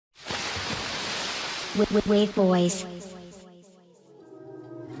w-w-w-waveboys.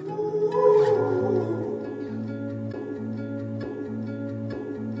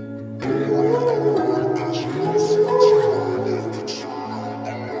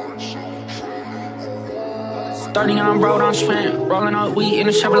 On road, I'm spent. Rolling up weed in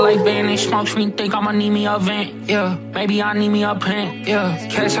a Chevrolet van. They smoke screen, think I'ma need me a vent. Yeah, maybe I need me a pen. Yeah,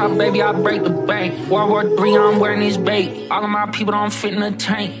 cash out, baby, I break the bank. World War III, I'm wearing this bait. All of my people don't fit in the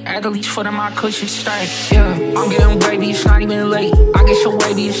tank. Athlete's foot in my cushion stank. Yeah, I'm getting wavy, it's not even late. I get so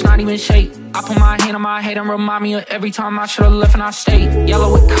wavy, it's not even shake. I put my hand on my head and remind me of every time I should've left and I stayed.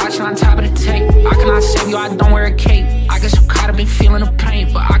 Yellow with caution on top of the tape. I cannot save you, I don't wear a cape. I get so caught up in feeling the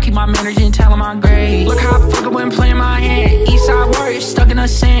pain, but I keep my manners and telling my grade. Look how I fucking when playing my hand. Eastside warrior stuck in the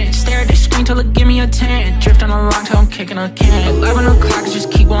sand. Stare at the screen till it give me a tan. Drift on the line till I'm kicking a can. 11 o'clock,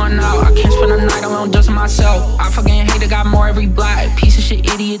 just keep going out. I can't spend the night alone just to myself. I fucking hate it, got more every block. Piece of shit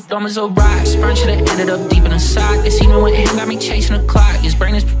idiot, dumb as a rock. Sprint should've ended up deep in the sock. This even with him got me chasing the clock. His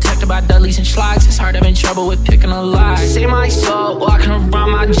brain is protected by Dudleys and Schlogs. It's hard to have in trouble with picking a lie. Save my soul, walking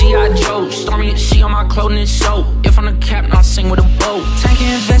around my G.I. Joe. Stormy and she on my clothing and soap. If I'm the captain, I'll sing with a boat. Tank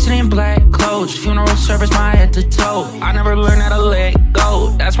invested in black clothes. Funeral service, my head to toe. I never learned how to let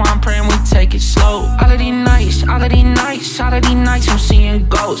go. That's why I'm praying we take it slow. All of these nights, all of these nights, all of these nights I'm seeing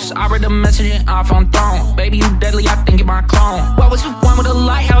ghosts. I read the message and off on throne. Baby, you deadly, I think you're my clone. What was the one with the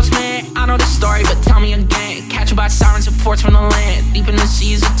lighthouse, man? I know the story, but tell me again. Catch you by sirens and forts from the land. Deep in the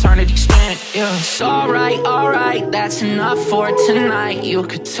seas, eternity spent. Yeah, it's alright, that's enough for tonight. You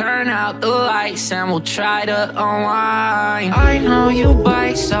could turn out the lights and we'll try to unwind. I know you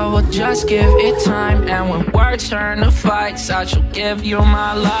bite, so we'll just give it time. And when words turn to fights, I shall give you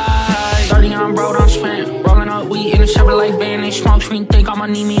my life. 30 on road, I'm spent. Rolling up weed in a Chevrolet van. They smoke screen, think I'ma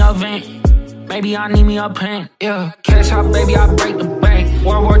need me a vent. Maybe I need me a pen. Yeah, cash out, baby, I break the bank.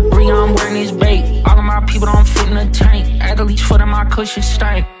 World War III, I'm wearing this bait. All of my people don't fit in the tank. Athlete's foot in my cushion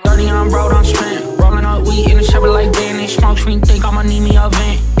stank. 30 on road, I'm spent. Rolling up weed in a Chevrolet van. They smoke screen, think I'ma need me a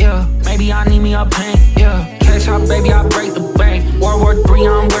vent. Yeah, maybe I need me a pen.